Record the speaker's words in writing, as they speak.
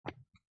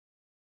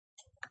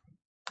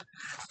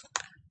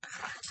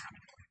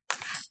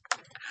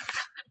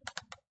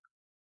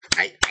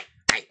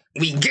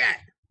We got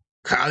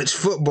college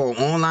football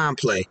online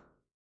play.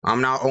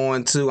 I'm now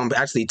 0-2. I'm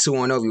actually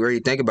 2-0 if you really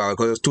think about it,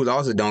 because those 2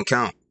 losses don't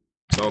count.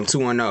 So I'm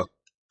 2-0.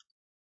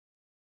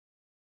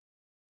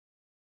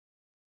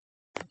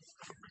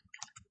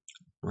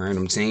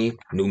 Random team.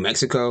 New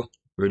Mexico.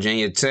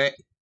 Virginia Tech.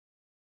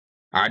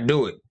 I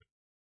do it.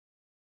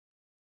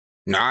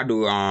 No, I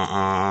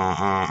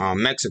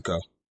do Mexico.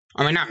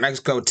 I mean, not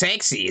Mexico,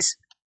 Texas.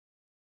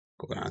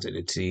 Go down to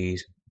the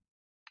T's.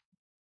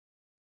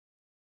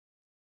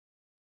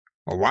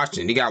 Or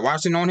Washington. You got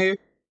Washington on here?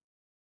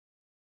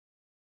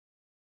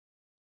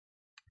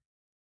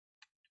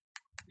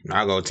 No,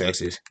 I go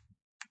Texas.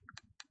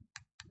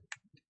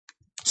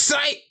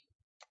 Sight!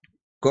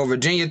 Go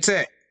Virginia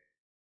Tech.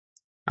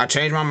 I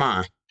changed my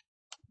mind.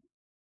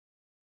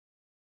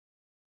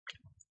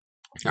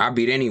 I'll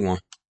beat anyone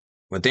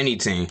with any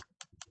team.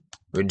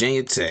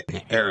 Virginia Tech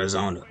and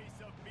Arizona.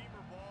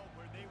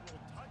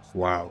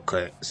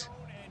 Wildcats.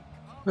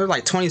 There's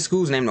like 20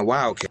 schools named the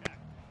Wildcats.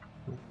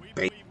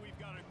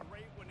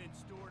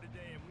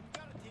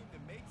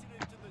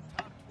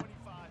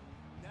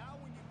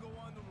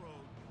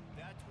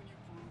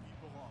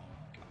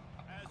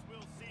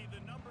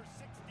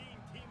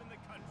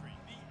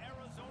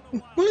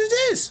 What is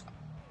this?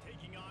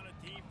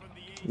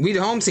 We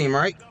the home team,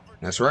 right?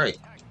 That's right.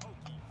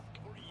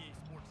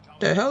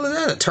 The hell is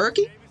that? A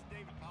turkey?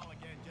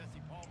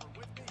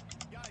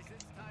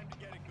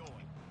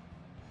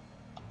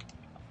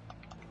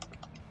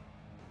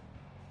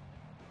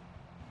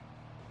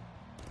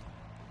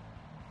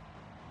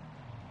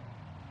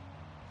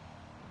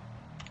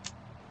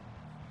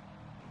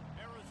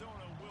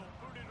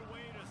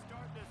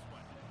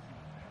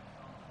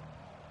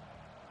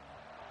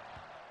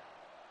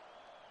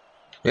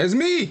 It's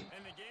me.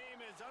 And the game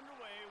is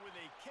underway with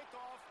a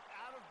kickoff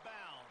out of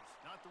bounds.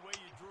 Not the way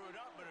you drew it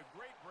up, but a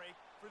great break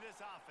for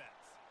this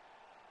offense.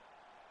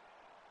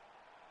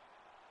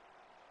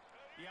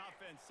 The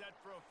offense set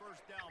for a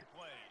first down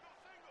play.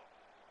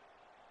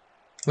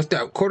 What's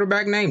that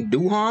quarterback name?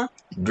 Duhan?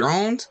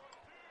 Drones?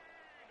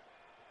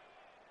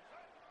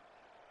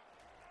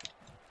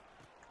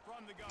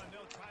 From the gun,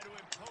 they'll try to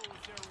impose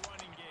their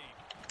running game.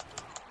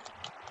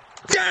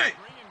 Dang!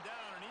 Bring him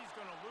down, and he's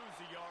going to lose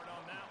a yard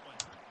on that one.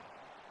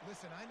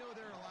 Listen, I know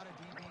there are a lot of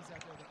DBs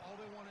out there that all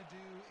they want to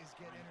do is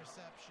get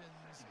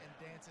interceptions and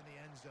dance in the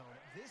end zone.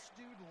 This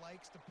dude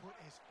likes to put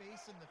his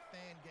face in the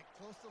fan, get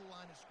close to the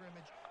line of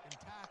scrimmage, and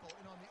tackle.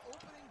 And on the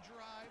opening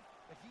drive,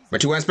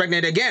 but you weren't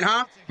expecting it again,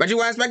 huh? But you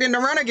weren't expecting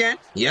to run again.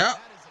 Yep.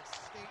 That is a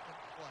statement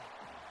play.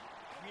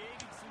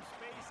 Creating some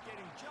space,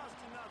 getting just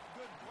enough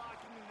good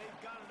blocking, and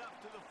they've got it up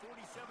to the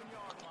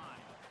 47-yard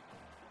line.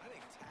 I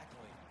think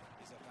tackling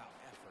is about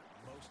effort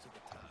most of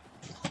the time.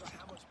 It's about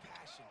how much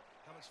passion,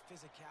 how much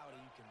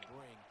physicality you can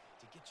bring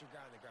to get your guy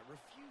on the ground.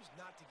 Refuse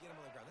not to get him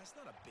on the ground. That's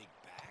not a big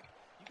back.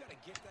 You got to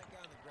get that guy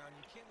on the ground.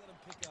 You can't let him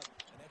pick up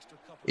an extra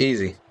couple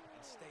Easy.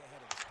 and stay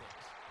ahead of the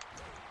sticks.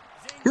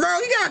 Bro,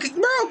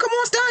 come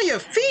on, stay on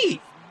your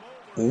feet.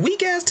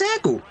 Weak ass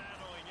tackle.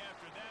 Rattling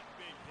after that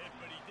big hit,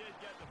 but he did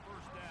get the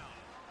first down.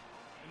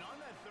 And on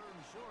that third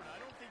and short, I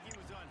don't think he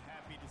was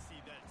unhappy to see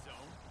that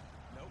zone.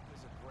 Nope, it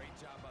was a great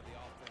job by the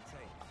offense.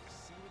 Hey,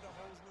 see where the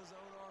holes in the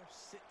zone are?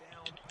 Sit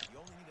down.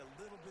 You only need a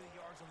little bit of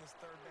yards on this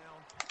third down.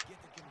 Get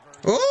the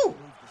conversion. Oh,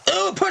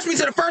 push me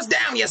to the first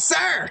down, yes sir.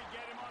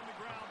 Get him on the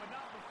ground, but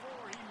not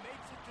before he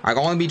makes it to I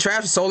can only be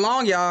trapped for so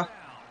long, y'all.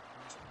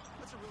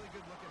 That's a really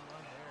good-looking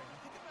run there. And you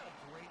think about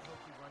great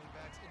Hokie running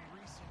backs in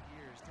recent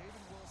years.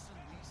 David Wilson,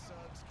 Lee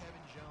Suggs,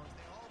 Kevin Jones,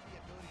 they all have the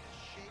ability to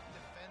shape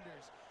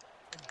defenders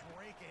and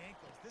break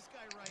ankles. This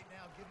guy right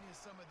now giving you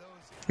some of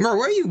those. Bro,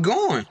 where are you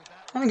going?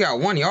 I only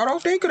got 1 yard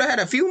off there. Could have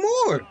had a few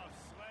more.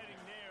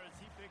 sledding there as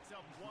he picks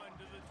up 1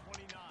 to the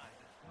 29.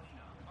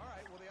 All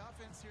right, well, the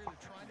offense here,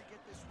 they're trying to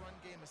get this run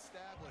game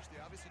established. They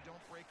obviously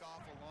don't break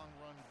off a long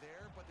run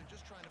there, but they're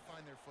just trying to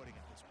find their footing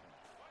at this point.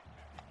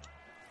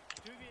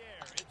 To the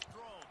air, it's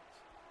Drones.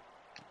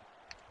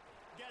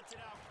 Gets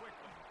it out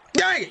quickly.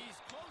 Dang it.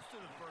 He's close to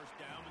the first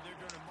down, but they're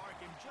going to mark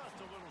him just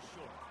a little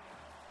short.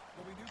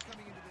 Well, we knew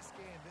coming into this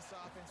game, this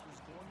offense was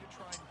going to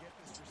try and get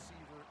this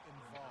receiver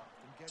involved.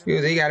 And get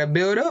Dude, they got to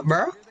build up,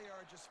 bro. Here they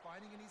are just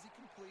finding an easy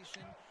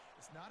completion.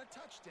 It's not a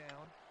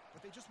touchdown,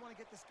 but they just want to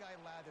get this guy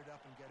lathered up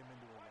and get him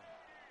into a run.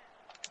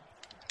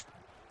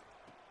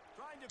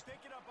 Trying to pick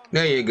it up on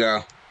There you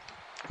go.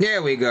 There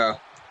we go.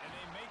 and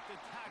they make the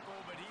tackle,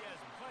 but he has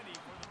plenty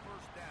for the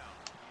first down.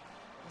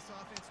 This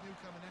offense knew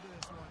coming into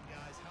this one,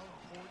 guys, how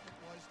important it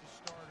was to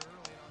start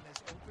early on this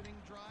opening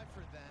drive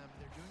for them.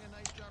 They're doing a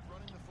nice job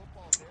running the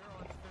football there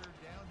on third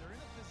down. They're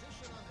in a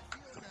position on the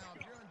field now.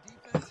 If you're on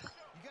defense,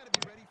 you got to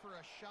be ready for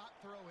a shot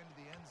throw into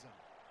the end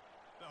zone.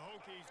 The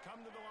Hokies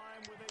come to the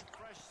line with a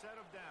fresh set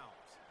of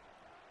downs.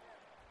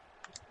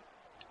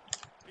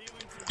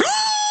 Feeling some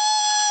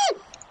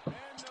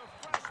and the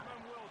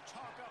freshman will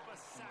chalk up a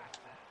sack.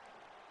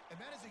 And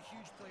that is a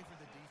huge play for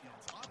the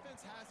defense.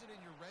 Offense has it in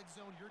your red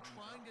zone. You're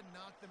trying to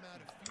knock them out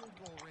of field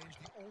goal range.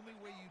 The only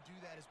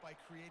that is by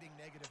creating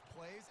negative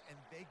plays, and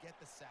they get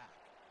the sack.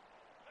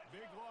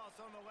 Big loss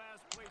on the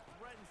last play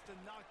threatens to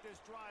knock this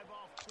drive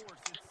off course.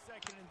 It's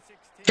 2nd and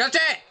 16. Catch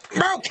that!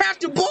 Bro, catch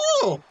the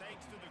ball!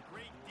 Thanks to the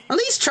great At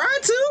least try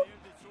to.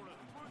 that sort of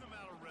threw them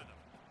out of rhythm.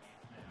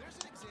 There's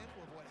an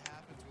example of what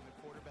happens when the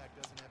quarterback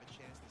doesn't have a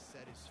chance to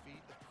set his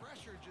feet. The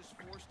pressure just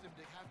forced him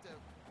to have to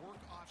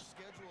work off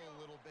schedule a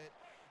little bit.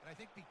 And I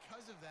think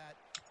because of that,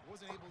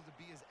 wasn't able to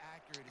be as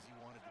accurate as he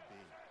wanted to be.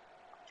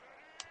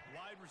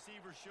 Wide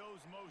receiver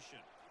shows motion.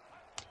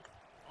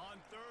 On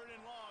 3rd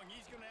and long,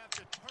 he's going to have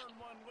to turn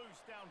one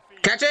loose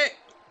downfield. Catch it!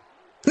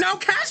 No,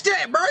 catch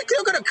that, bro. He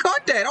still could have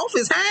caught that off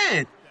his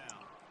hand.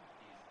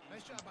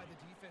 Nice job by the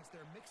defense.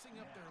 They're mixing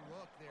up their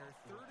look. They're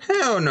 3rd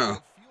Hell and no.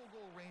 field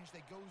goal range.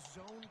 They go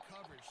zone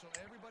coverage. So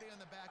everybody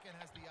on the back end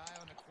has the eye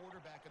on the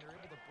quarterback, and they're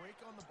able to break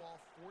on the ball,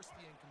 force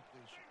the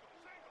incompletion.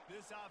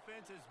 This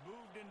offense has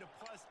moved into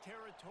plus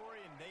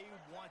territory, and they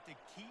want to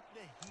keep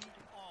the heat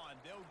on.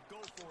 They'll go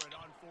for it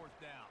on 4th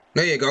down.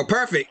 There you go.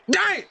 Perfect.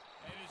 Dang!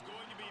 And it's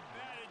going to be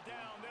batted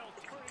down. They'll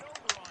turn it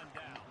over on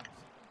downs.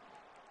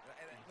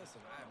 And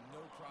listen, I have no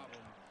problem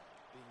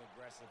being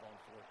aggressive on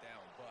 4th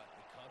down, but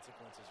the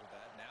consequences of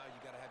that, now you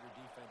got to have your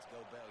defense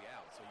go bail you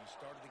out. So you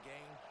started the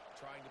game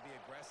trying to be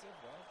aggressive.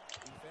 Well,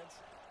 defense,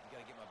 you got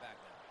to get my back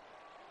now.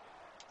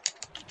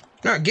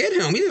 No, get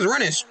him. He's just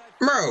running.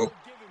 Bro.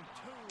 Give him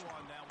 2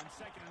 on that one.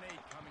 2nd and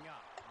 8 coming up.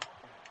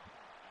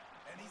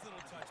 And these little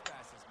touch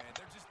passes, man,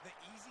 they're just the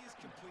easiest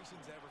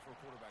completions ever for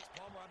quarterbacks.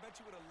 Palmer, I bet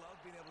you would have loved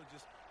being able to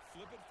just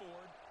flip it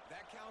forward.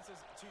 That counts as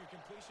to your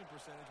completion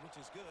percentage, which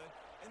is good.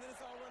 And then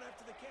it's all run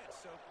after the catch.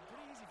 So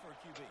pretty easy for a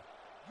QB.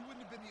 You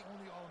wouldn't have been the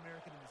only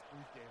All-American in this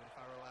booth, David, if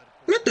I were allowed to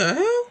put What the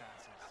hell?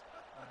 passes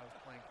when I was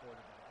playing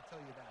quarterback. I'll tell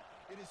you that.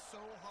 It is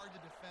so hard to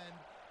defend.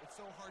 It's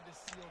so hard to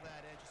seal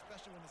that edge,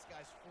 especially when this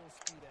guy's full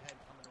speed ahead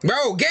coming around.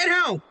 Bro, get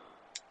him.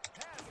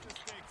 Pass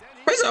mistakes,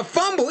 and It's a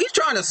fumble. He's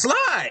trying to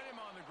slide. him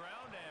on the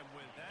ground, and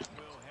with that,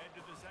 we'll head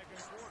to the 2nd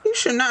quarter. You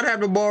should not have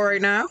the ball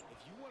right now.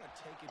 If you want to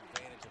take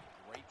advantage of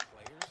great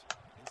players,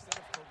 instead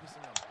of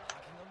focusing on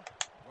blocking them,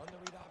 run the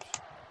read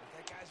option. If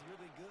that guy's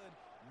really good,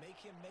 make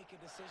him make a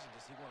decision.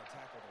 Does he want to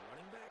tackle the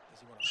running back?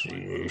 Does he want to...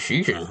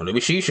 Sheesh. Let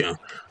me sheesh him.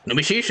 Let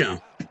me sheesh him.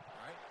 All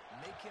right?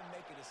 Make him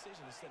make a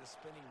decision instead of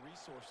spending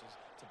resources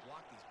to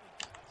block these big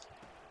guys.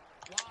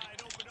 Wide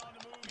open on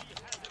the move. He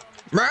has it on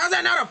the... Bro, how's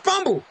that not a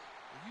fumble?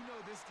 Well, you know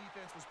this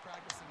defense was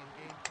practicing and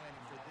game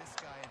planning for this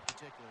guy in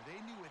particular. They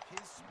knew with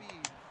his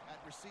speed at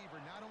receiver,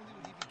 not only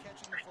would he be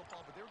catching the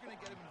football, but they were going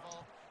to get him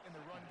involved in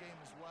the run game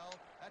as well.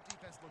 That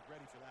defense looked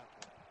ready for that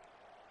play.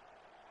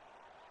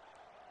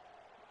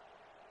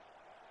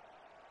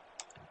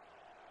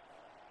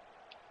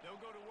 They'll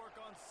go to work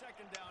on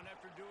 2nd down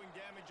after doing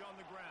damage on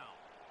the ground.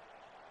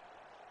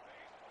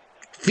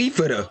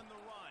 FIFA. On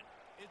the run,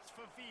 it's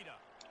Fafita.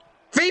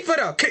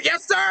 FIFA.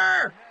 Yes,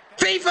 sir.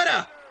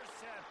 FIFA. Intercepted.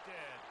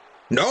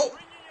 Nope.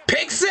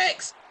 Pick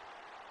 6.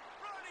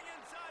 Running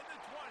inside the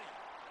 20.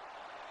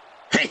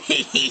 Hey,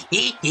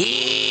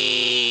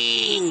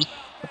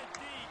 About that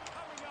D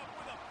coming up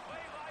with a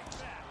play like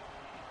that.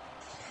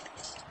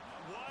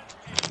 What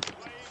a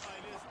play by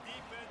this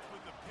defense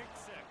with the pick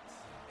 6.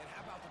 And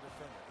how about the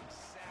defender?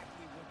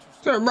 Exactly what you're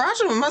Sir, bro, I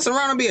should mess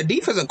around and be a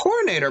defensive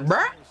coordinator, bro.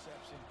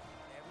 Interception.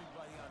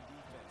 Everybody on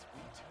defense,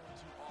 we turn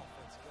to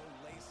offense. Go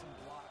lay some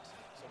blocks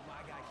so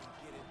my guy can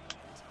get it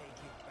and take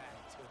it back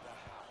to the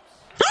house.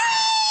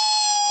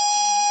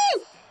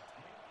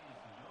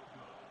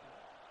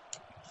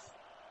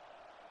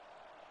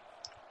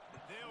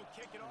 They'll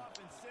kick it off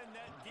and send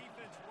that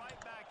defense right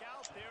back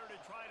out there to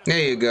try to... There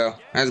you go.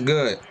 That's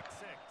good. Pick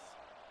 6.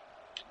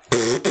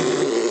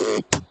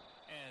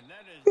 And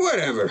that is...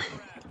 Whatever.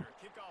 After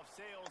kickoff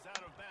sails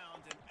out of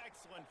bounds, an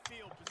excellent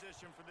field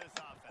position for this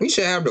offense. We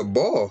should have the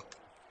ball.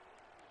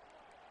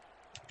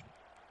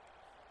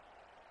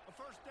 A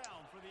 1st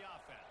down for the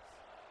offense.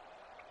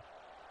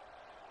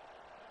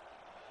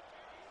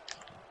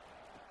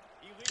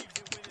 He leaves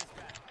it with his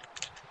back.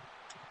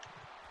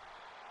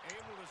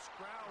 Able to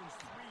scrounge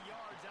 3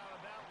 yards out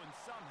of that one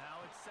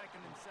somehow. It's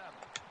 2nd and 7.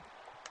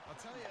 I'll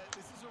tell you,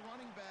 this is a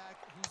running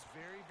back who's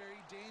very, very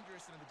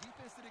dangerous, and the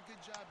defense did a good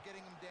job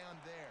getting him down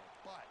there.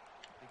 But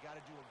they got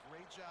to do a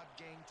great job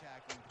gang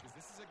tackling because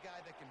this is a guy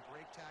that can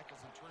break tackles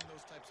and turn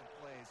those types of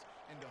plays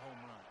into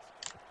home runs.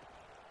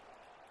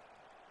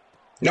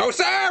 No,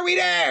 sir. We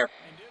there.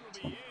 And it'll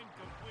be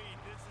incomplete.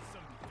 This is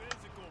some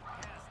physical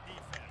pass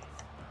defense.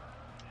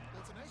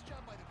 Well, it's a nice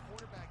job by the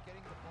quarterback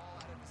getting the ball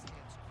out of his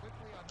hands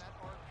quickly on that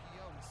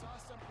RPO. He saw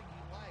something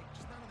he liked,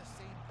 just not on the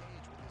same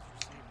page with his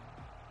receiver.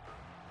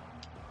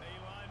 They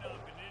line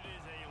up, and it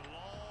is a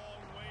long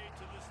way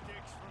to the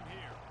sticks from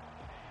here.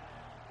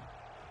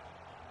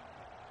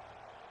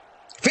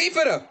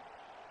 FIFA.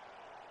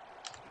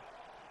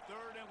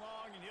 3rd and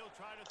long, and he'll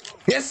try to throw.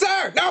 Yes,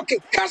 sir. No,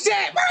 catch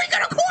that. Bro, you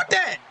gotta caught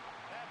that.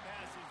 That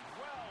pass is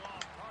well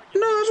off target.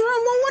 No, it's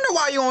wrong. I wonder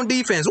why you on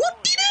defense. What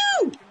do you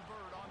do?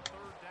 Convert on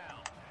 3rd down.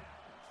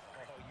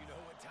 Oh, you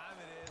know what time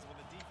it is when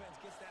the defense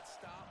gets that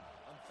stop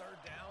on 3rd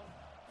down.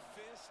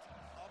 Fist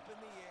up in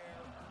the air.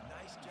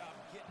 Nice job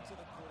getting to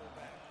the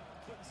quarterback,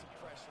 putting some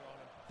pressure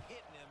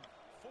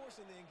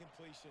forcing the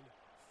incompletion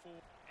for...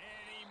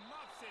 And he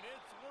muffs it.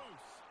 It's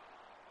loose.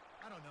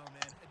 I don't know,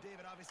 man.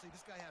 David, obviously,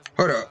 this guy has...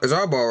 Hold up. It's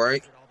our ball,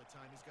 right? All the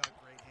time. He's got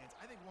great hands.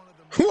 I think one of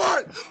the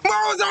What?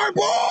 Where was our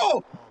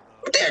ball?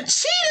 They're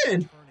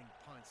cheating. turning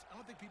punts. I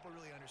don't think people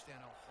really understand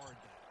how hard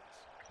that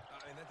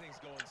is. And that thing's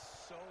going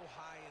so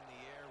high in the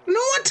air. No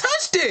one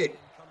touched it.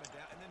 Coming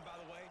down. And then, by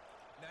the way,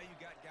 now you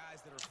got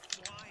guys that are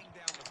flying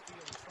down the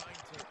field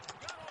trying to...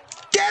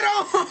 Get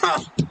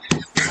on.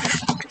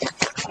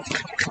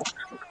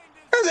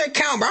 Does that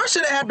count, bro? I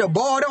should have had the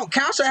ball. Don't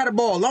count. I should have had the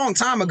ball a long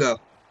time ago.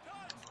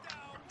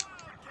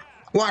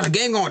 Watch, the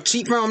game gonna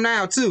cheat from him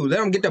now too.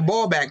 Let him get the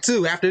ball back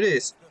too after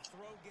this. The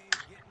throw game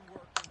getting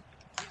working,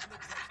 getting the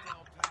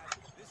touchdown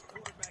pass. This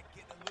quarterback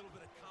getting a little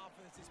bit of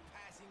confidence. His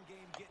passing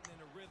game getting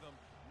in a rhythm.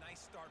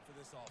 Nice start for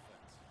this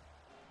offense.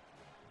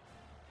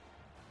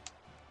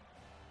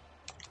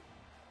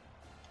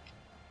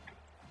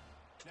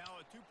 Now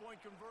a two-point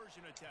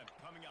conversion attempt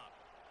coming up.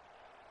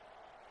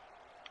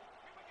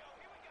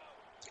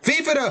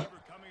 FIFA the.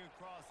 Coming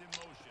across in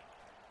motion.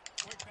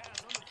 Quick pass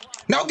on the fly.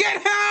 No,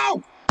 get how?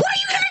 Why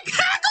you gonna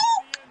tackle?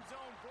 The end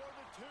zone for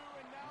the two,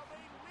 and now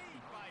they lead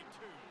by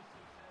two.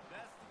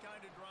 That's the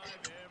kind of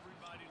drive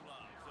everybody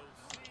loves. So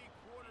see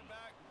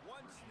quarterback,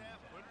 one snap,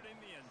 put it in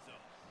the end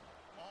zone.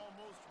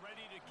 Almost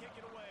ready to kick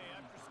it away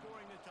after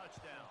scoring the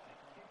touchdown.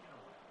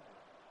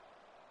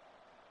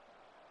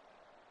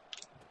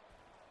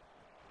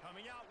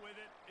 Coming out with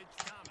it, it's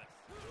Thomas.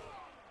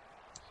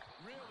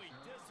 Really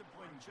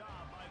disciplined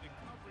job by the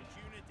coverage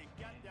unit to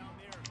get down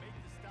there and make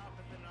the stop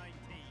at the 19.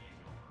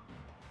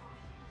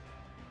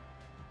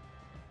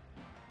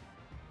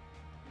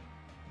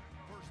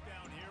 First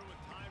down here with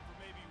time for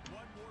maybe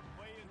one more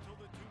play until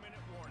the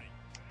 2-minute warning.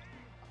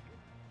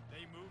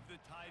 They move the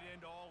tight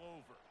end all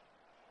over.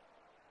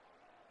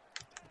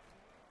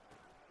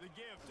 The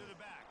give to the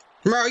back.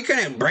 Bro, you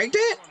couldn't break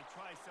that? Want to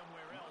try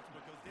somewhere else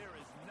because there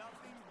is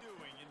nothing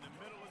doing in the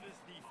middle of this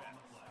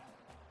defense.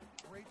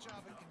 Great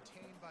job at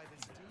contained by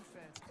this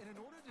defense. And in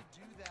order to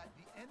do that,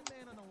 the end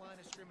man on the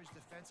line of scrimmage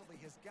defensively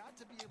has got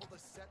to be able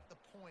to set the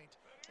point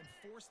and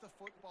force the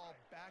football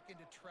back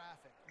into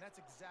traffic. And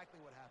that's exactly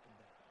what happened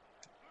there.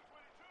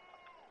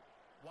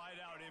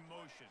 Wide out in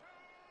motion.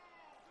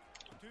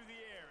 To the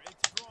air, it's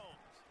Thrones.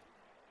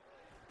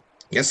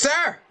 Yes,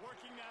 sir.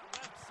 Working that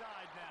left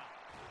side now.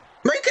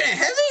 Bro, you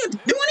couldn't hesitate to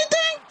do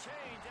anything?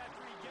 Change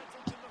after he gets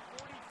it to the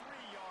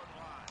 43-yard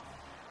line.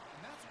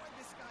 And that's why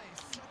this guy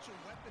is such a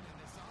weapon in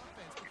this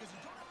offense, because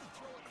you don't have to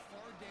throw it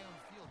far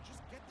downfield.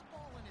 Just get the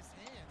ball in his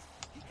hands.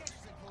 He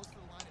catches it close to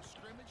the line of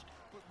scrimmage,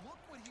 but look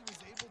what he was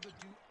able to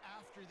do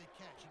after the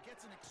catch. He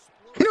gets an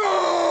explosion.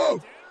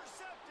 No! It's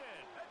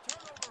intercepted. A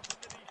turnover for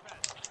the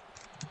defense.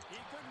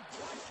 He couldn't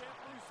quite get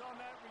loose on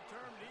that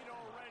return. He'd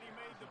already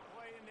made the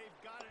play, and they've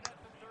got it at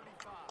the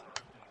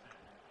 35.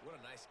 What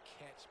a nice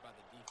catch by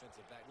the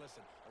defensive back.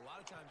 Listen, a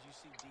lot of times you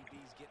see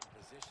DBs get in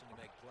position to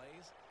make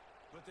plays,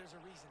 but there's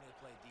a reason they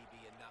play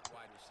DB and not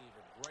wide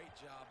receiver. Great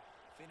job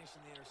finishing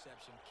the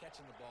interception,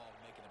 catching the ball,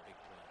 making a big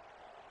play.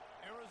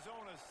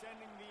 Arizona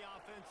sending the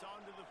offense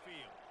onto the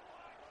field.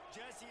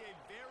 Jesse, a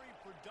very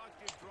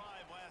productive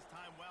drive last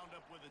time, wound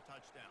up with a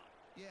touchdown.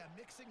 Yeah,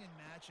 mixing and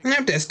matching.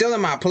 If they're still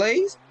in my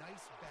plays.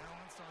 Nice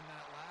balance on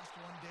that last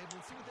one, Dave.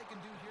 We'll see what they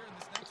can do here in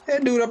this next.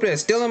 That dude up there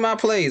still in my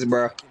plays,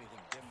 bro. Anything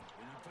different.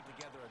 When you put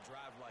together a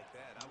drive like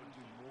that, I would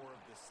do more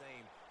of the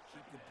same.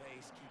 Keep the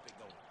pace, keep it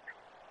going.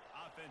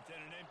 Offense in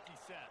an empty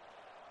set.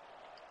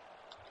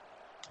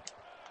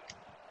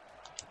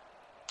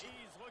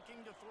 He's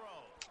looking to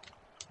throw.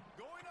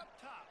 Going up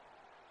top.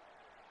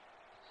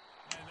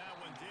 And that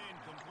one's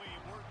incomplete.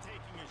 We're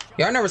taking a shot.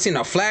 Yeah, I never seen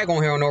a flag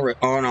on here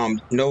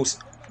on no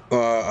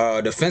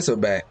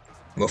defensive back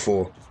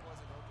before.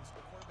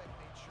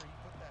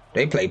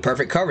 They play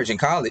perfect coverage in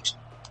college.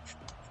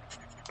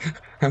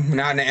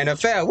 Not in the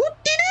NFL.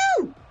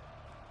 Whoop-de-doo!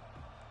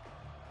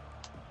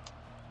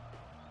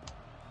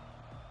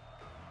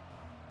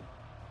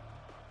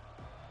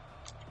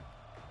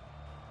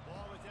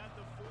 Ball is at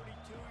the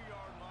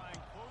 42-yard line,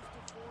 close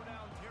to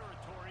 4-down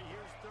territory.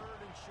 Here's 3rd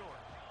and short.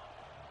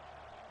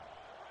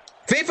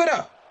 FIFA it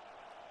up.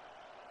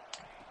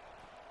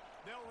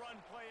 They'll run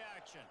play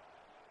action.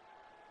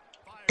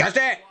 Fires Catch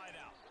that. wide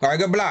out. All right,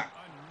 good block.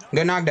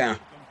 Good knockdown.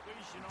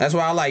 Completion That's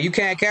why I like. You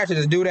can't catch it,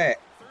 just do that.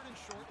 3rd and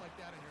short like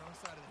that on your own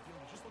side of the field.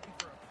 You're just looking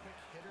for a quick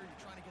hitter.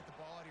 You're trying to get the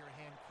ball out of your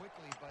hand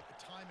quickly, but the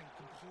timing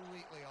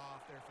completely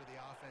off there for the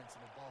offense,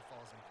 and the ball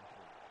falls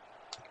incomplete.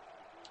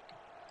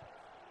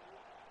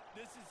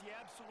 This is the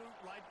absolute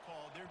right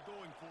call. They're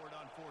going for it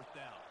on 4th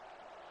down.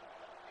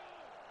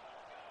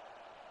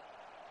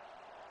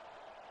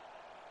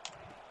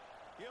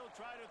 He'll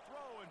try to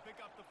throw and pick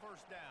up the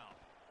 1st down.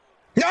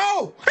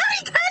 No! How do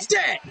you catch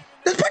that?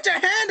 Just put your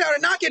hand out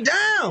and knock it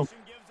down.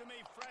 Gives him a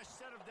fresh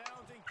set of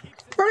downs and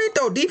keeps it. Bro, they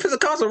throw defensive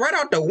console right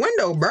out the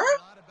window, bro. A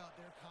lot about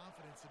their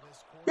confidence in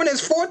this quarter. When it's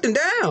 4th and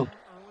down.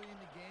 Early in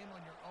the game on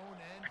your own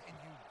end, and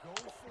you go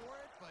for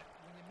it, but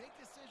when you make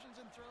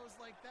decisions and throws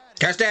like that,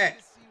 Catch it's that.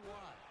 easy to see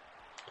why.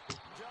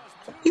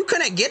 Just 2 You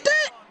couldn't get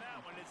that? on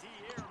that one as he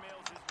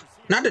airmails his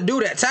receiver. Not the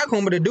dude that tackled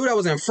him, but the dude that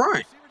was in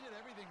front. Receiver did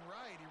everything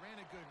right. He ran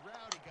a good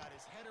route. He got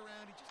his head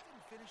around. He just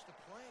didn't finish the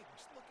play.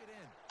 Just look it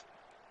in.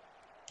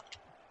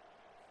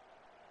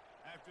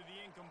 After the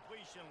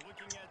incompletion,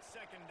 looking at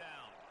second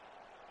down.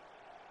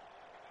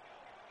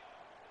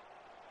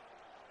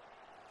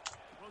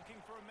 Looking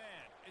for a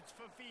man. It's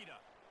Fafita.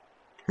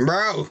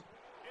 Bro.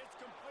 It's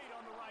complete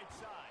on the right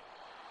side.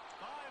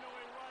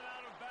 Finally run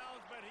out of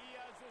bounds, but he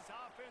has this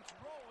offense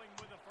rolling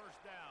with a first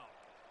down.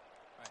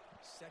 All right,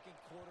 second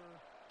quarter,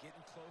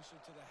 getting closer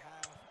to the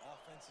half.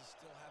 Offense is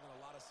still having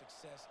a lot of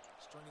success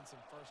stringing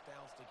some first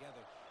downs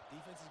together.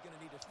 Defense is going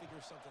to need to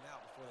figure something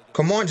out before they get.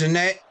 Come on,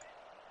 Jeanette.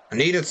 I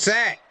need a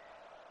sack.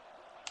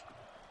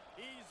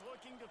 He's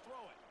looking to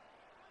throw it.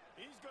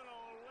 He's going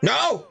to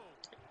No.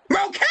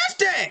 Bro, catch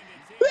that.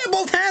 We have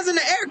both hands in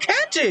the air.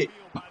 Catch it.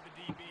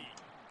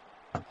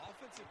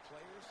 Offensive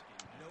players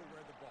know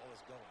where the ball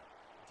is going.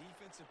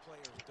 Defensive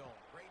players don't.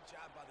 Great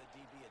job by the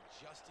DB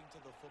adjusting to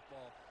the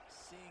football,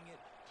 seeing it,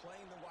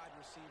 playing the wide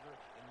receiver,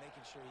 and making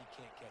sure he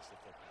can't catch the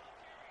football.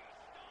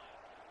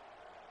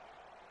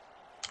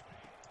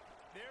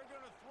 They're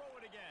going to throw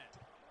it again.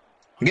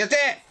 Get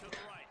that.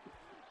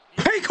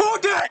 He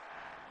caught that.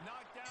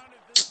 Knocked down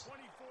at the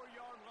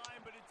 24-yard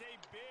line, but it's a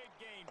big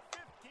gain.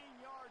 15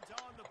 yards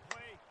on the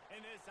play, and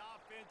this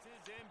offense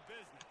is in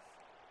business.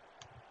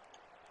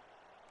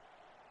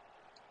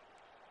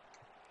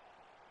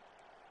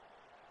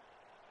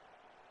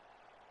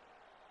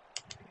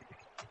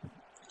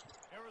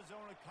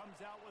 Arizona comes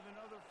out with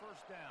another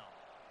first down.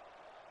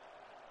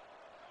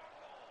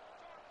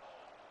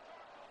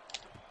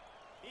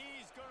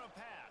 He's going to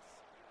pass.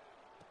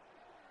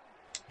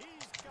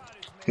 He's got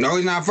his man. No,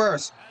 he's not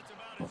first. That's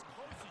about as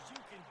close as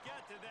you can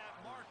get to that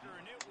marker,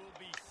 and it will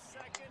be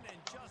second and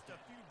just a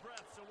few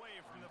breaths away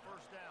from the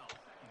first down.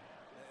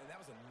 And that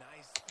was a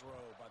nice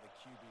throw by the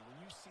QB. When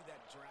you see that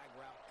drag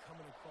route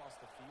coming across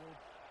the field,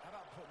 how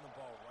about putting the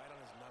ball right on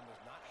his numbers?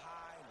 Not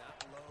high, not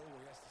low,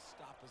 where he has to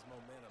stop his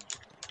momentum.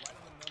 Right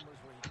on the numbers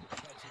where he can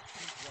catch it,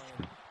 keep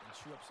running, and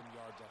chew up some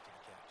yards after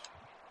the catch.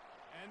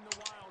 And the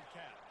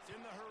Wildcats in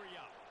the hurry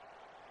up.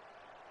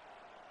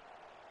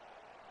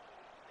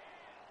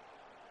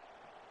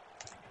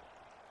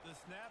 The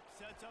snap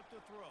sets up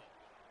the throw.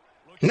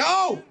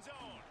 No.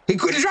 He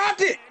could have dropped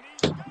it. And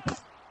he's got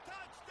it.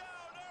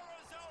 Touchdown,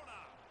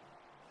 Arizona.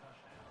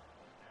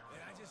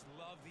 And I just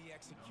love the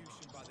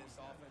execution by this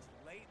offense.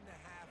 Late in the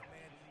half,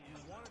 man, you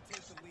want to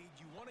take the lead.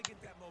 You want to get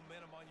that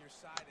momentum on your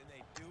side, and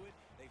they do it.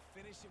 They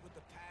finish it with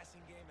the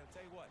passing game. And I'll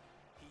tell you what,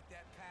 keep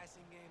that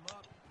passing game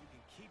up. You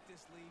can keep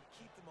this lead,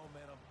 keep the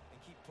momentum, and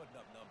keep putting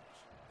up numbers.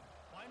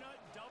 Why not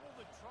double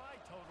the try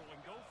total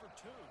and go for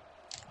two?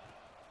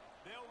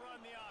 They'll run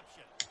the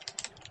option.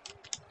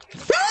 He's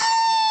in there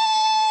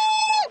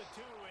for the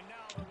two, and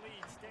now the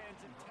lead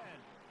stands at 10.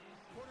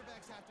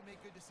 Quarterbacks have to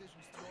make good decisions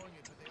throwing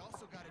it, but they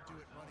also got to do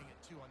it running it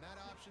too. On that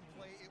option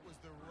play, it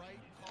was the right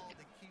call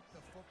to keep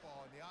the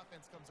football, and the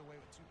offense comes away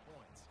with 2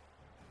 points.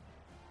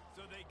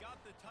 So they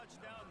got the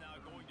touchdown now,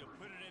 going to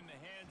put it in the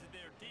hands of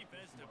their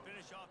defense to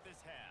finish off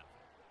this half.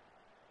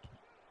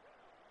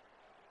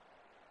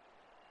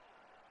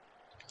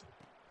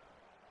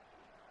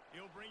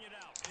 He'll bring it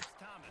out. It's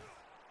Thomas.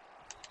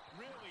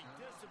 Really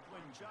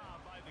disciplined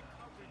job by the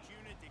coverage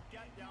unit to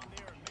get down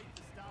there and make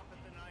the stop at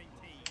the 19.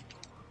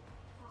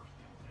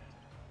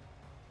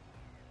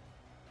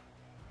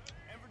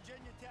 And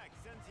Virginia Tech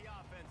sends the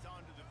offense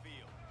onto the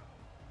field.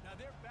 Now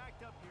they're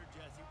backed up here,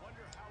 Jesse.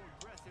 Wonder how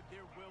aggressive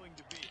they're willing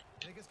to be.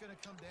 I think it's going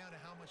to come down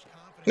to how much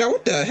confidence Now,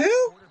 what the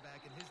hell?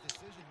 quarterback in his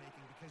decision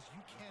making, because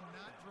you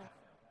cannot throw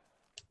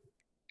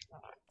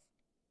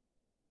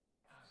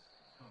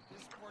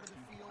this part of the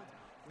field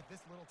with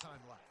this little time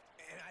left.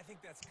 And I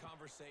think that's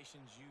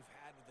conversations you've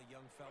had with the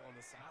young fella on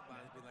the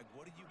sidelines, being like,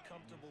 what are you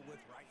comfortable with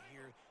right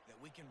here that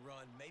we can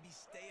run? Maybe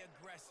stay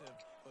aggressive,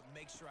 but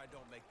make sure I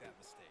don't make that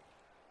mistake.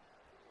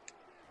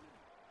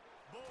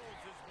 Bulls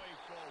his way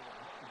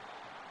forward.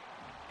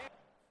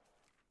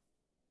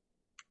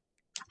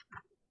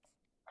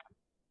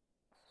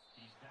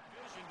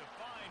 Vision to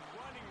find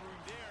running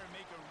room there and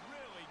make a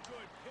really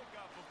good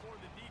pickup before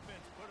the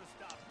defense put a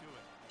stop to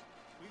it.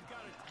 We've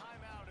got a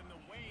timeout in the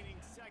waning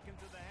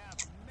seconds of the half.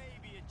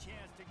 Maybe a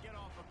chance to get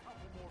off a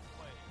couple more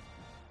plays.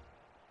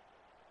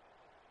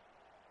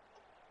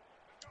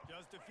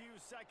 Just a few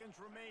seconds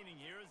remaining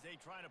here as they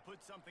try to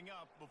put something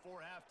up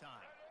before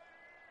halftime.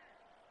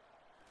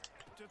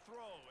 To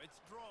throw,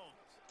 it's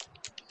Drones.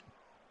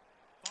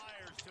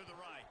 Fires to the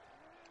right.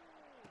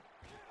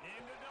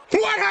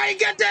 What? How you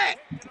get that?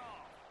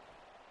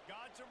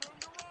 Got some room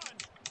to run.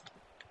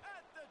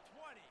 At the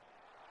 20.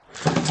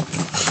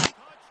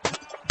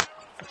 Touchdown,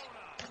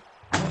 Arizona.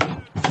 And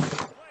a good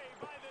play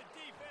by the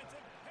defense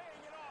and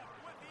paying it off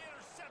with the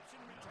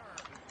interception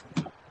return.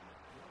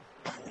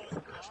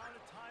 A lot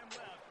of time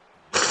left.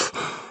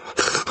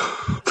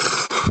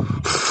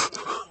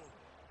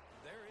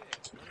 There it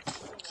is. It's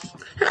so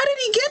awesome. How did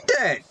he get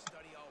that?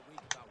 Study all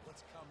week about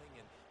what's coming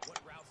and what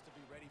routes to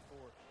be ready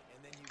for, and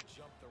then you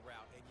jump the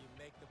route and you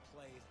make the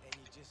plays and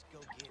you just go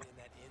get in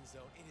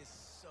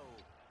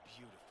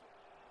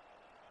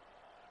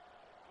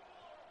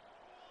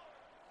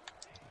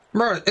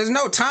Bro, there's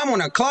no time on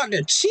the clock.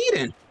 They're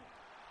cheating.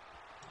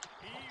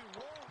 He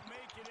won't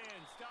make it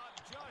in. Stop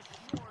just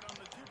short on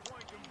the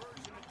two-point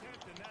conversion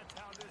attempt, and that's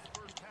how this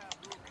first half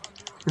will come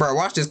to a Bro, close.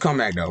 watch this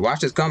comeback, though. Watch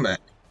this comeback.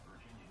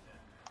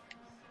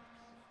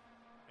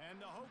 And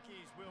the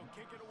Hokies will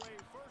kick it away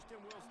first, and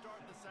we'll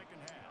start the second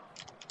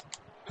half.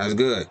 That's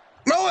good.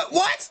 Bro,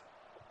 what?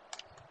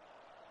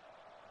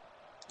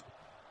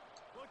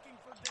 Looking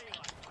for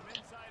daylight from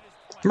inside his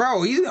 20.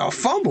 Bro, he's a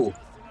fumble.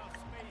 Just enough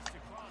space to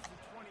cross the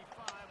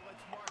 25.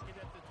 Let's mark it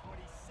at the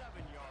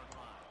 27-yard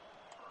line.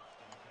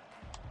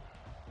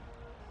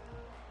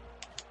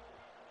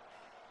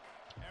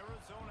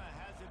 Arizona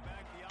has it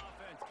back. The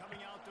offense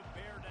coming out to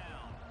bear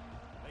down.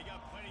 They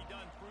got plenty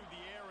done through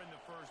the air in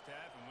the first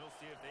half, and we'll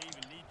see if they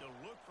even need to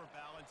look for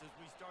balance as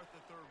we start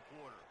the third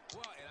quarter.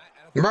 Well, and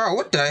I Bro,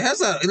 what the hell's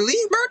a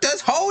lead, bro?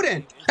 That's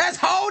holding. That's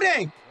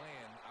holding.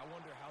 I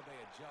wonder how they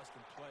adjust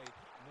and play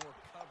more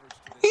coverage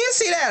to You this.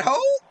 see that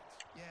hold?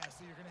 Yeah,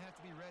 so you're going to have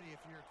to be ready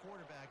if you're a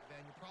quarterback then.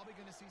 You're probably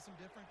going to see some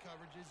different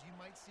coverages. You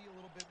might see a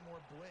little bit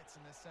more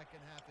blitz in the second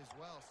half as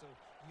well. So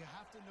you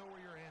have to know where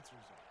your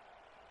answers are.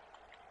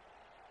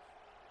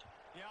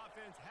 The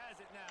offense has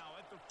it now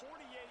at the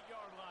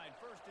 48-yard line,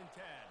 first and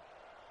 10.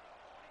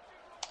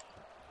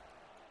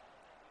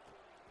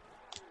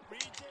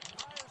 Reads it,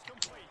 fires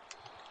complete.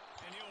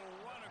 And he'll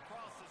run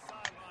across the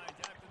sidelines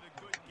after the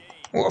good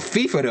game. Well,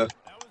 FIFA though.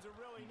 That was a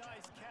really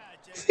nice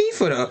catch. And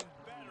FIFA though.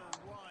 better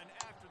run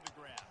after the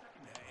grab.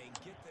 And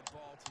get the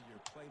ball to your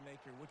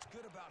playmaker. What's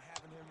good about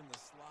having him in the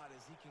slot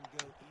is he can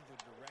go either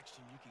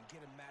direction. You can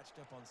get him matched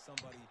up on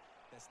somebody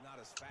that's not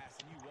as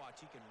fast. And you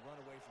watch, he can run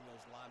away from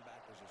those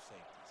linebackers or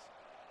safeties.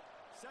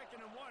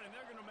 Second and 1, and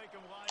they're going to make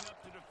him line up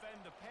to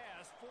defend the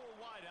pass. 4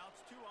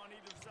 wideouts, 2 on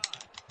either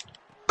side.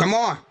 Come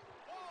on.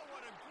 Oh,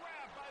 what a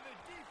grab by the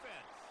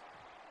defense.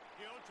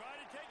 He'll try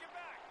to take it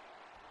back.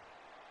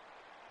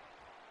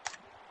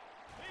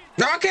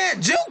 No, I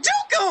can't juke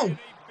him. And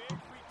a big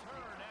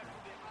return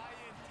after the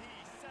INT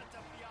sets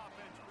up the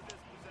offense for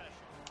this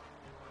possession.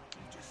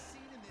 You've just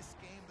seen in this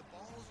game, the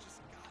ball's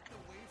just gotten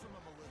away from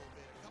him a little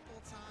bit. A couple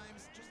of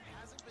times, just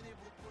hasn't been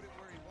able to put it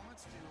where he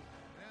wants to.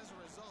 And as a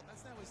result,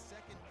 that's now his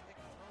second pick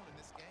thrown in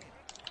this game.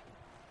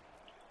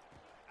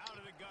 Out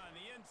of the gun,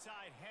 the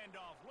inside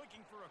handoff,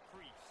 looking for a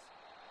crease.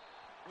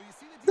 Well, you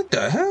see What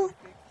the hell?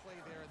 big play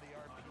there in the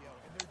RPO,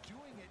 and they're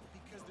doing it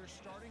because they're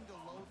starting to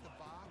load the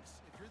box.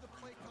 If you're the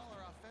play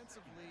caller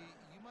offensively,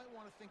 you might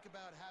want to think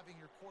about having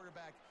your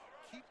quarterback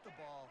keep the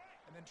ball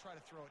and then try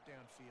to throw it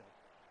downfield.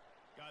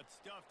 Got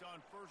stuffed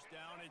on first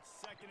down. It's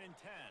second and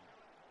 10.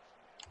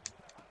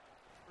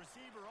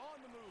 Receiver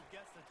on the move,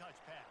 gets the touch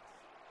pass.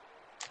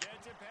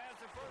 Gets it past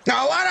the first.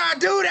 No, why did I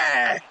do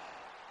that?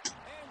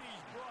 And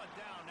he's brought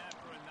down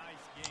after a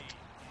nice game.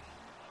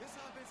 This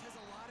offense has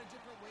a lot of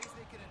different ways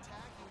they can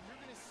attack you. You're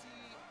going to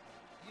see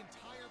the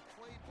entire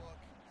playbook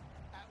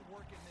at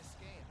work in this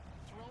game.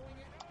 Throwing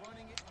it,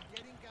 running it, and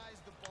getting guys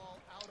the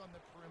ball out on the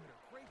perimeter.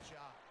 Great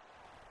job.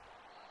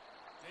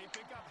 They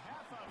pick up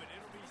half of it.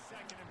 It'll be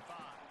second and 5.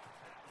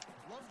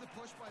 Love the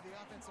push by the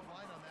offensive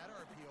line on that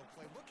RPO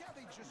play. Look how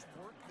they just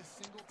work the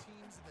single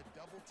teams and the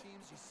double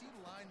teams. You see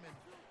linemen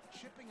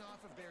chipping off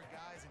of their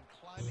guys and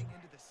climbing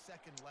into the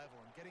second level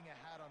and getting a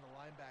hat on the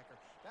linebacker.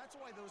 That's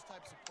why those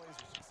types of plays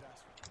are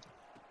successful.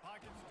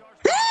 Pocket starts.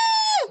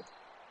 Woo!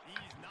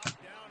 He's knocked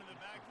down in the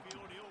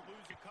backfield. He'll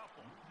lose a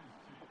couple.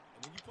 And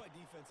when you play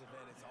defensive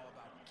end, it's all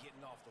about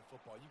getting off the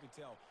football. You can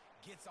tell,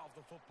 gets off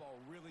the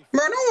football really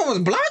Bro, no one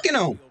was blocking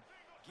him.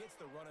 Gets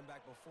the running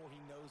back before he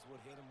knows what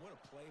hit him. What a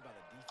play by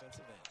the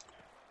defensive end.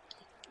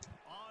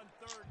 On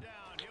third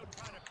down, he'll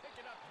try to pick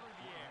it up through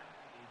the air.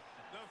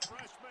 The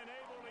freshman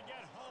able to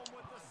get home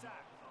with the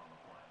sack.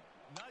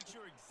 Not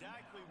sure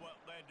exactly what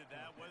led to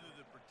that, whether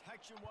the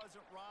protection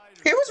wasn't right.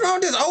 Hey, what's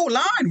wrong with this old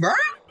line, bro?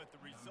 But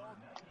the result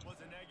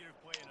was a negative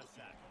play in a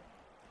sack.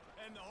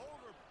 And the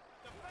holder,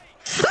 the fake.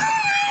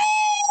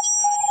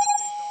 And I guess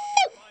they thought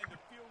they'd find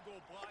the field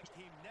goal block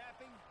team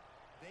napping.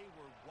 They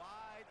were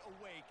wide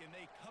awake, and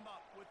they come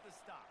up with the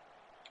stop.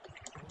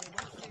 Well, they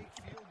went fake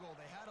field goal.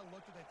 They had a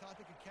look that they thought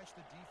they could catch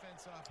the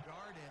defense off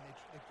guard in.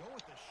 They go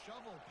with the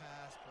shovel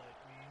pass, but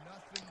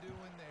nothing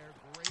doing there.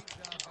 Great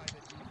job by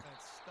the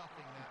defense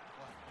stuffing that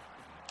play.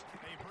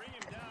 They bring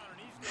him down, and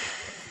he's going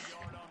to lose a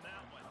yard on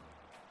that one.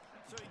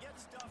 So he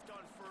gets stuffed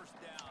on first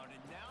down,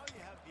 and now you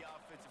have the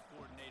offensive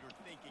coordinator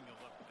thinking a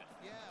little bit.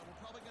 Yeah,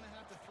 we're probably going to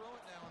have to throw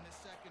it now on this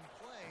second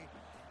play.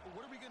 But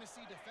what are we going to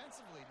see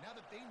defensively? Now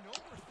that they know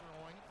we're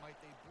throwing, might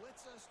they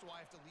blitz us? Do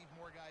I have to leave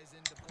more guys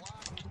in to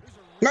block?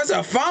 That's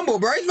a fumble,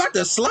 bro. He's about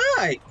to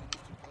slide.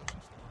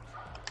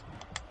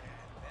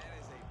 That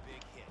is a big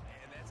hit,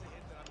 and that's a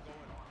hit that I'm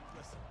going,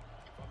 listen,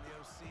 if I'm the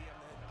OC,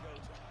 I'm the head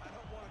coach, I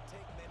don't want to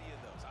take many of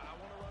those. I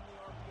want to run the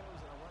RPOs,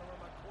 and I want to run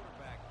my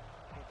quarterback.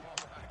 But, Paul,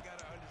 I got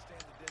to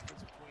understand the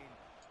difference between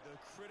the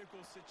critical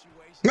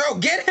situation.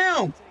 Bro, get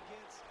him.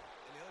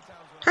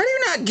 How do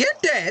you not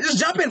get that? Just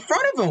jump in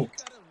front of him. You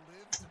got to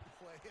live to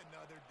play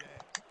another day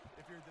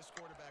if you're this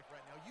quarterback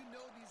right now. You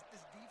know this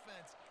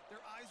defense, their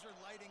eyes are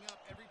lighting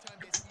up every time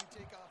they see you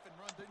take off and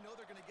run. They know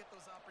they're going to get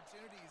those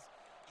opportunities.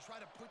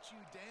 put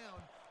you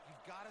down,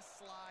 you've got to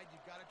slide.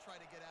 You've got to try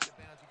to get out of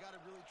bounds. You've got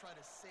to really try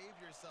to save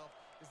yourself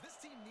because this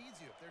team needs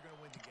you if they're going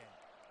to win the game.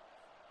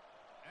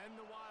 And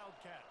the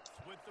Wildcats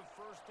with the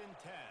 1st and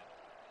 10.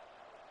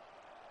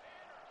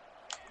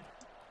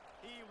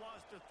 He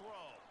wants to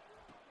throw.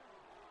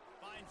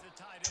 Finds the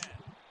tight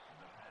end.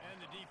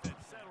 And the defense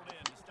settled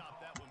in to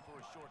stop that one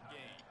for a short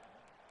gain.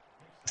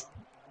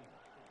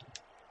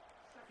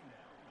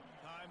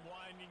 Time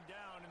winding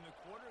down in the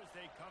quarter as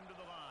they come to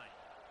the line.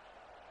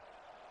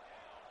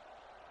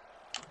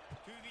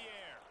 To the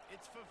air.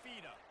 It's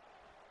Fafita.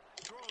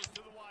 Throws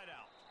to the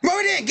wideout. Bro,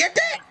 we didn't get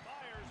that?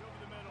 Fires over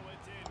the middle.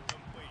 It's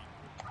incomplete.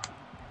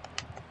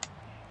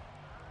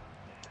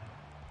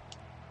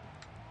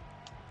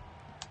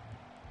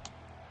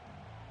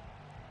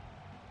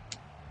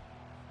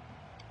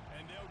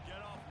 And they'll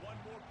get off one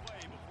more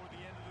play before the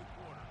end of the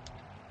quarter.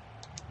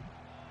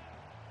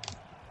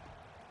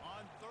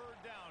 On 3rd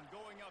down,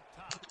 going up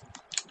top.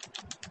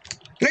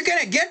 They're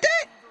gonna get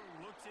that?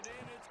 Looks it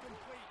in, it's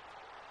complete.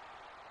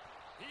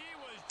 He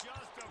was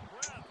just a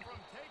breath from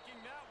taking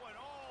that one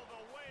all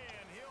the way,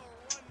 and he'll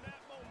run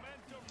that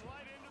momentum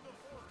right into the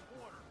 4th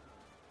quarter.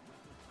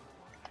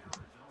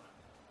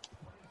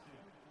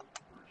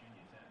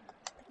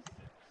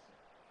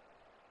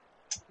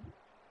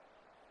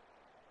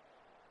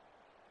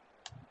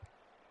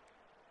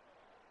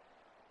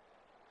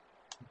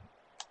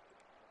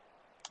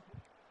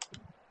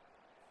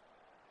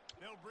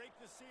 They'll break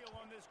the seal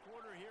on this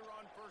quarter here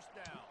on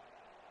 1st down.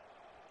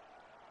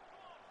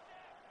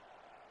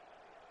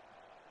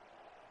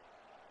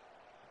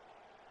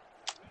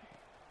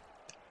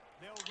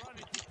 They'll run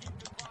it to keep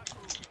the clock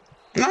moving.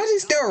 No,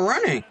 he's still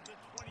running.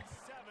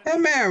 That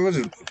man was,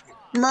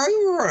 bro,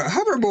 you were a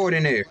hoverboard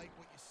in there. Like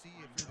what you see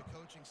if you're the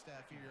coaching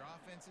staff here. Your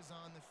offense is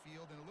on the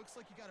field, and it looks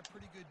like you got a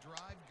pretty good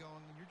drive going,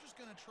 and you're just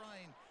going to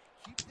try and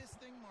keep this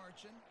thing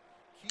marching,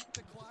 keep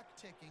the clock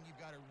ticking. You've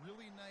got a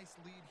really nice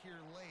lead here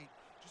late.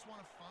 Just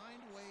want to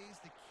find ways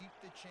to keep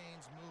the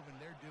chains moving.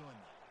 They're doing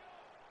that.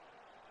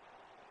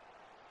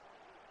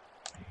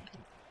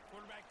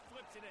 Quarterback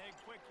flips it ahead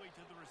quickly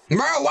to the receiver.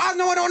 Bro, why is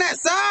no one on that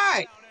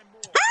side?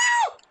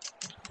 Ow!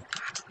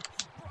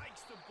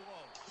 Strikes the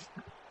blow.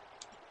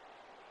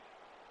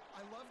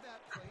 I love that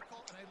play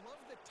call, and I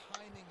love the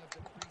timing of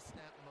the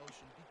pre-snap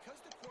motion.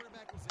 Because the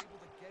quarterback was able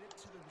to get it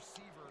to the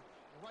receiver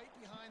right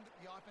behind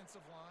the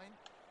offensive line,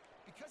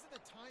 because of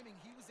the timing,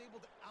 he was able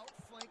to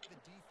outflank the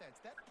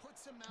defense. That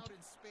puts him out in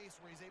space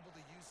where he's able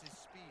to use his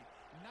speed.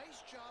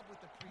 Nice job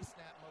with the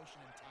pre-snap motion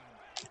and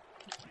timing.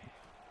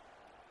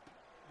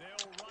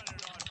 They'll run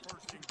it on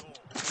 1st and goal.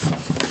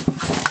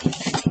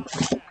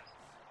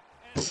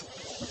 And the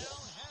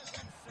down has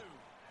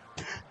ensued.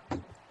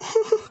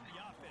 The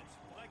offense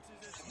flexes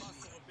its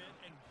muscle a bit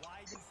and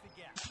widens the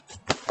gap.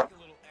 Take a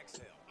little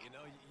exhale. You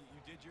know, you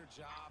did your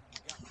job.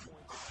 You got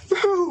points.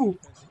 Bro.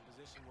 Defensive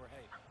position where,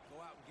 hey, go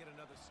out and get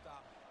another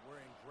stop. We're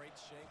in great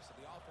shape, so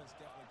the offense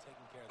definitely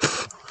taking care of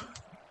that.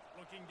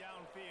 Looking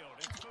downfield,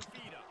 it's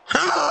Fafita.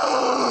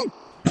 Oh!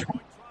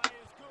 Point try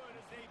as good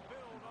as they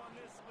build on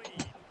this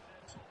lead.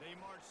 They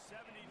march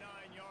 79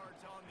 yards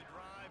on the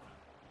drive,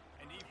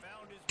 and he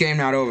found his Game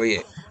not over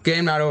yet.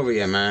 Game not over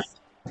yet, man.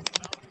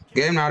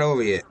 Game not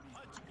over yet.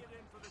 punching it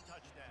in for the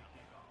touchdown.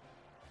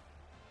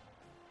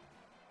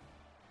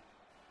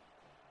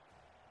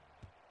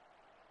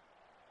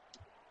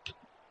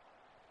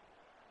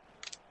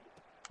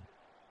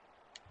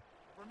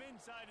 From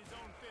inside his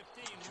own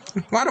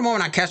 15, Why the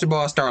moment I catch the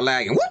ball start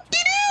lagging? What did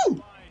you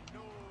do? line,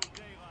 no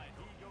daylight.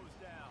 He goes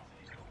down.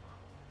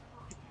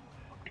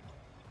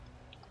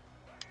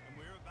 And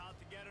we're about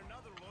to get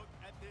another look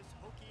at this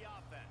Hokie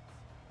offense.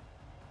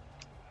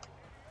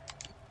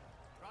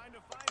 Trying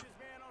to find his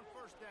man on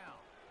 1st down.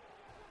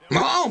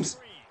 Mahomes.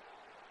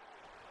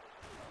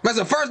 That's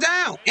a 1st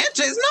down.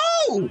 Inches,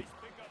 no. Nice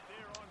pick up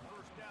there on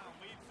 1st down.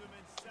 Leaves them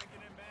in 2nd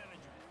and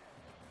manageable.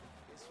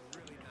 It's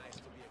really nice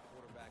to be a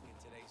quarterback in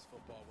today's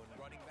football when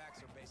running backs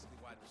are basically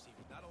wide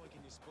receivers. Not only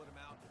can you split them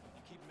out,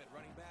 you keep them at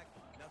running back,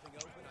 nothing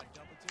open, I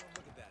dump it to him.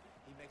 Look at that.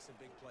 He makes a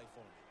big play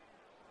for me.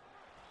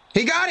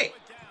 He got it.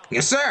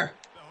 Yes, sir.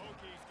 The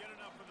Hokies get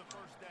enough for the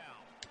 1st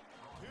down.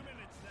 2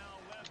 minutes now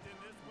left in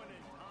this one,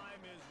 and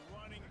time is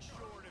running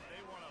short if they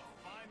want to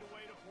find a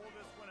way to pull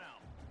this one out.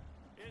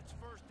 It's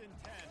 1st and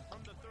 10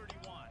 from the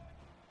 31.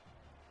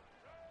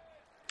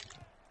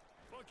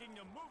 Looking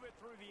to move it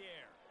through the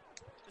air.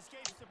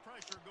 Escapes the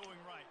pressure going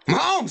right.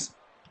 Mahomes.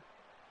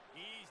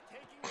 He's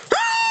taking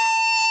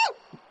Ah!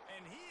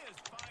 and he is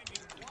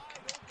finding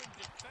wide open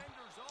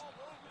defenders all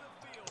over the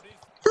field. He's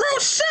Bro,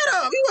 shut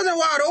up. He wasn't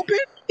wide open.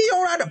 He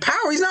don't have the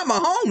power. He's not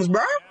Mahomes,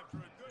 bro. after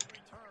a good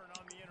return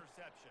on the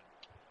interception.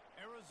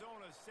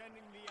 Arizona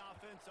sending the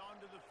offense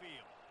onto the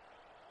field.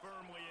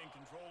 Firmly in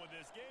control of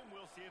this game.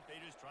 We'll see if they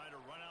just try to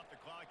run out the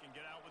clock and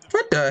get out with the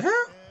What the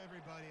hell?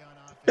 Everybody on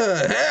offense The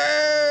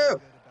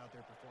hell? good about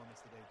their performance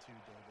today too,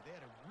 David. They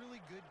had a really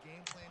good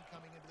game plan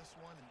coming into this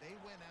one, and they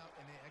went out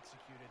and they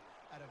executed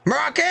at a Bro,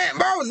 I can't.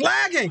 Bro, it's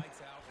lagging.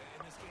 Lights out,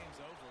 and this game's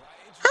over.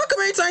 How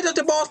come anytime that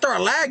the ball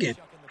start lagging?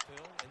 Chucking the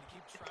pill, and you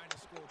keep trying to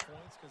score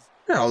points because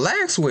Yeah,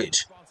 lag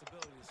switch.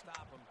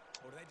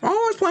 to I'm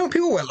always playing with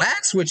people with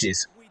lag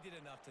switches. We did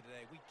enough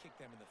today. We kicked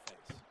them in the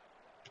face.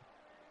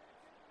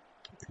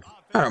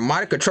 Got a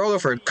modded controller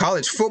for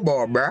college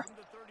football, bruh. From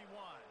the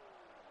 31.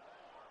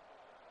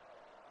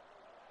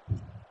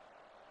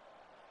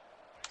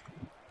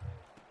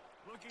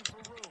 Looking for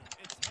room.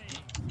 It's Haynes.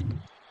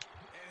 And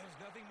there's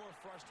nothing more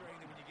frustrating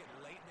than when you get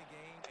late in the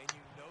game and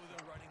you know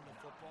they're running the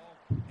football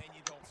and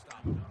you don't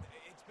stop them.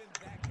 It's been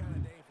that kind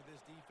of day for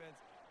this defense.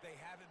 They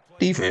haven't played.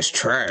 Defense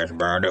trash,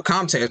 bro. The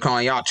commentator's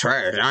calling y'all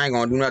trash. I ain't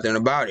gonna do nothing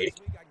about it.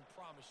 This week, I can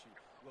promise you,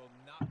 will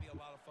not be a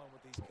lot of fun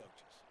with these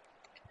coaches.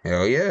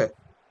 Hell yeah.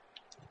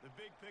 The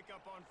big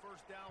pickup on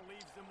first down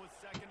leaves them with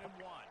 2nd and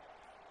 1.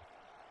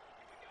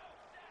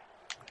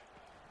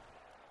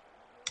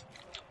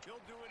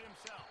 He'll do it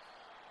himself.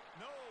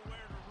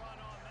 Nowhere to run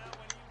on that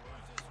when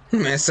he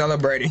loses. Man,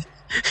 celebrating.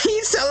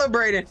 He's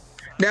celebrating.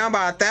 Down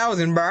by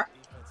 1,000, bro.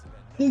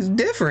 He's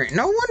different.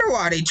 No wonder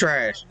why they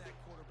trash. That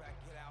quarterback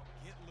get out,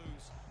 get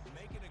loose,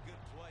 making a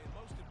good play, and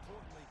most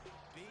importantly,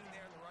 being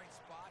there in the right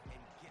spot and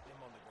getting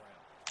him on the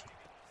ground.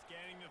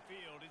 Scanning the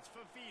field. It's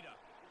Fafita.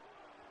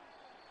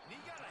 And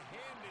he got a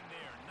hand in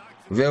there.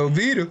 Knocks it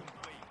Velveeta.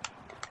 complete.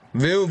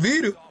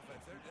 Velveeta.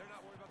 Offense, they're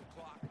not worried about the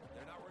clock.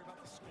 They're not worried about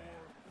the score.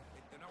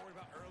 They're not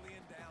worried about early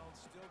and downs.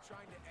 Still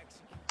trying to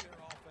execute their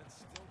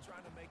offense. Still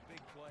trying to make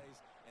big plays.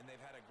 And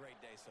they've had a great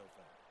day so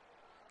far.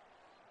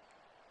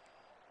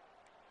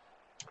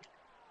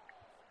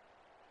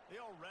 They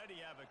already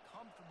have a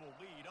comfortable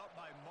lead up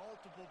by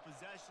multiple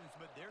possessions,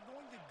 but they're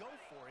going to go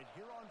for it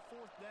here on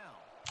 4th down.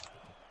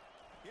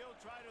 He'll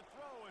try to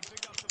throw and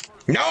pick up the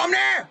first. No, I'm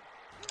there.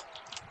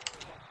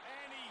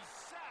 And he's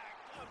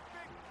sacked. A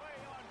big play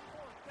on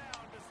 4th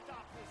down to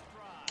stop this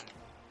drive.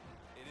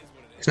 It is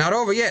what it is. It's not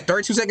over yet.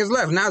 32 seconds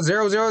left. Now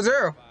 0-0-0. By a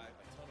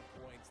ton of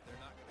points.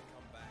 They're not going to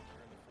come back here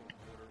in the fourth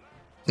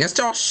quarter. Yes,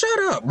 y'all shut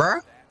up,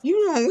 bro. You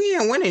know we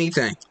ain't win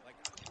anything. Like,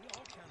 we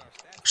all count our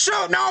stats.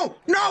 Shoot, no,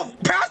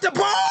 pass the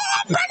ball.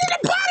 I'm pressing the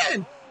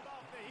button. Hold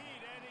off the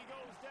heat, and he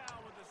goes down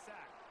with a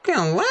sack.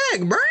 Can't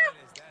lag, bro.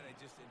 Is that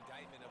just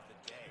indictment of the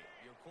day?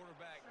 Your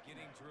quarterback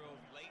getting drilled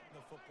late in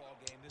the football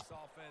game. This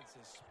offense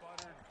has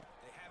sputtered.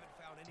 They haven't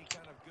found any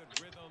kind of good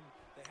rhythm.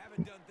 They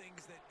haven't done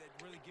things that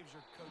really gives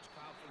your coach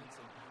confidence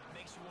and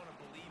makes you want to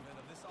believe in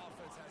them. This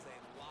offense has a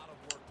lot of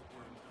work to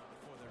do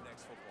before their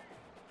next football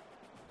game.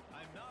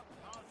 I'm not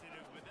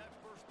positive, but that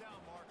first down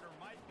marker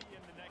might be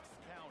in the next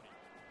county.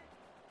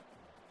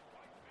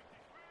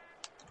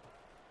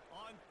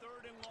 On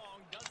 3rd and long,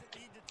 doesn't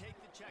need to take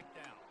the check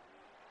down.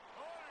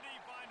 Or did he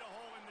find a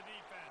hole in the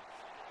defense?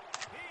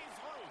 He's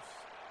loose.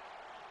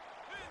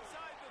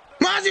 Inside the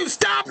 30. Mazu,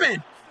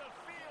 stopping. Gets the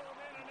field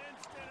in an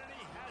instant, and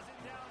he has it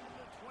down to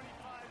the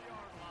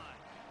 25-yard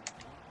line.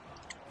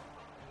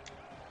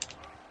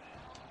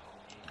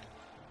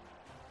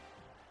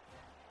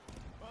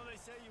 Well, they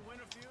say you win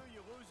a few,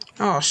 you lose a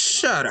few. Oh,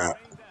 shut up.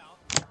 Rained out.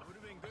 It would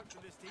have been good for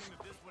this team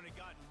if this one had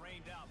gotten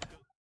rained out.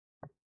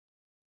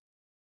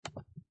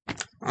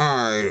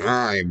 All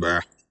right, bro.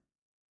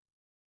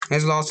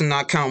 His loss did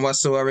not count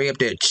whatsoever. He up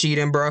there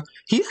cheating, bro. How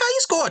you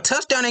score a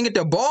touchdown and get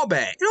the ball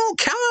back? It don't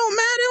count, it don't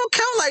matter. It don't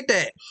count like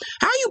that.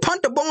 How you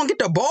punt the ball and get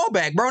the ball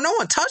back, bro? No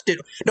one touched it.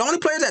 The only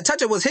players that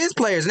touched it was his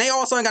players, and they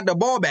also ain't got the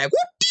ball back.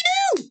 What do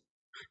you do?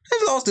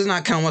 His loss does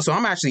not count whatsoever.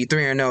 I'm actually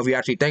 3-0 if you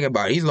actually think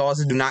about it. These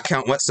losses do not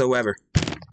count whatsoever.